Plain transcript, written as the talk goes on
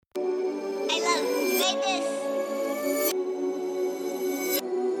made this.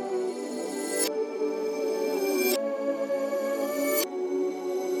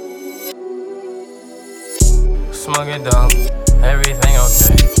 Smoking dope, everything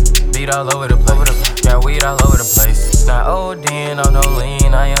okay. Beat all over the place, got weed all over the place. Not ODing on no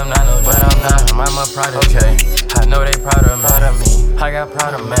lean, I am not no J. But I'm not, I'm a product. Okay, I know they proud of me. I got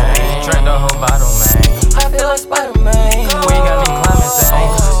PradaMe, drink the whole bottle, man. I feel like Spider-Man. We got me climbing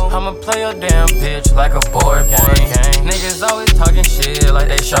things. I'ma play a damn bitch like a board game. Niggas always talking shit like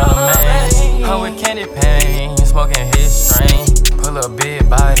they Charlemagne. I'm with candy pain, smoking his strain. Pull a big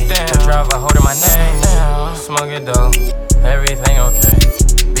body, the driver holding my name. Smoking dope, everything okay.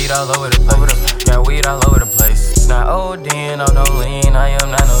 Beat all over the place, got weed all over the place. Not ODing on no lean, I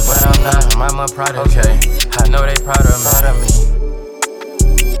am not no J. But I'm not, I'm a product. Okay, I know they proud of me.